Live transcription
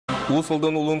Уус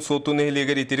Алдаҥҥа сотун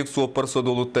эхлегер итерик суоппар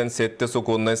содолуттан сетте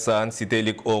соконнай саан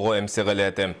сителик ого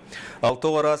эмсегалети. Алты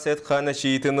ора сет хана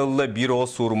шиитынылла бир о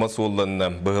сурма суолланна.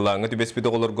 Быһылааныгар түбеспиде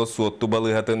олорго суотту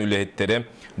балыхатын үлэхеттере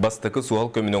бастакы суол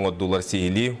көмүнөн оддулар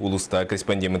сихили улуста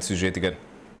корреспондент сюжетигер.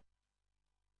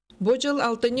 Бу жыл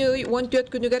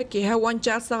 6-14 күнүгер кеһе 10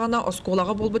 часагана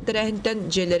осколага болбут терәһинтен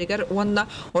желеригер уанна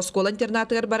оскола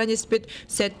интернатыгар баран испит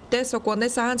сетте соконай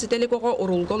сахан сителик ого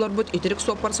урулголорбут итерик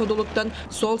соппар содулуттан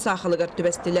сол сахылыгар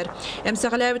түбестилер.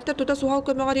 Эмсагалабиттер тута суал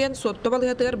көмөгөрен сотто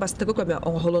балыгатыгар бастыгы көмө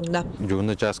оңголунна.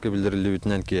 Жугунда часка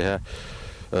билдирилибитинен кеһе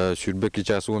сүрбек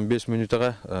час 15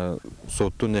 минутага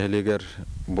соттун эхлегер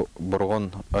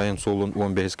боргон айын солун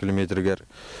 15 километргер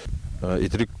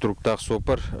итрик туруктак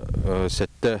сопар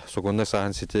сетте соконна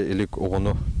сахан сите элик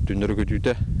огону түнөрү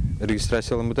көтүтө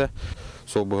регистрацияланбыта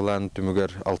сол быһылаан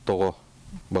түмүгер алтого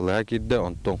балага кирде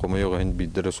онтон комойогын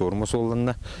биддере сорма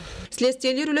солланна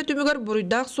Силиэстиэлер үле түмүгер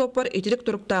буруйдак сопар итрик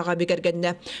туруктага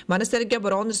бигергенне. Манастерге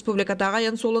Борон республикатага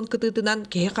ян солун кытытынан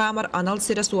кеһи камар анал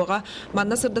сире суога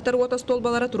манна сырдатар ота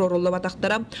столбалары турорулла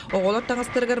батактара оголор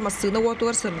таңастыргар массыны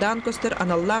отугар сырдан көстөр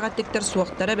аналлага тиктер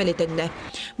суактара белетенне.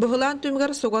 Быһылаан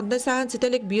түмүгер согонда саан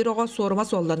сителек бир ого сорма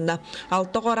солланна.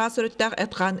 Алты гора сүрүттак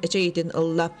эткан эчейтин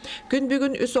ылла. Күн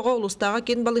бүгүн үс ого улустага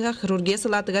кен балыга хирургия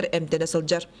салатыгар эмтене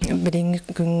сылжар. Билинги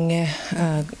күнгө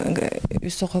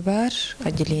үс ого бар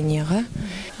отделение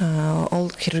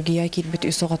ол хирургия кирбит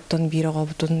үсөгөттөн бир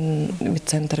огобутун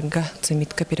медцентрга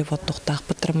цемитка переводтуктак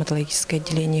травматологическое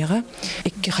отделениега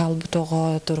икки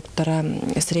халбутого туруктара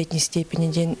средней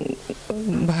степениден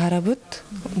баарабыт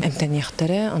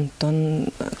эмтенехтере антон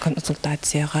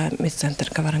консультацияга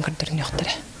медцентрга баран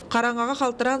көрдөрүнөхтере. Караңага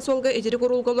халтыран солга итерик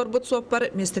урулголор бут соппар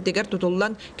местетигер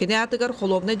тутуллан кенеатыгар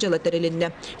холовна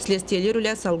желатерелинне. Силиэстийэлер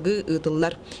үле салгы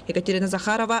ыытыллар. Екатерина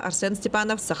Захарова, Арсен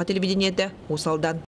Степанов, Саха телевидениеде, Уус Алдаҥҥа.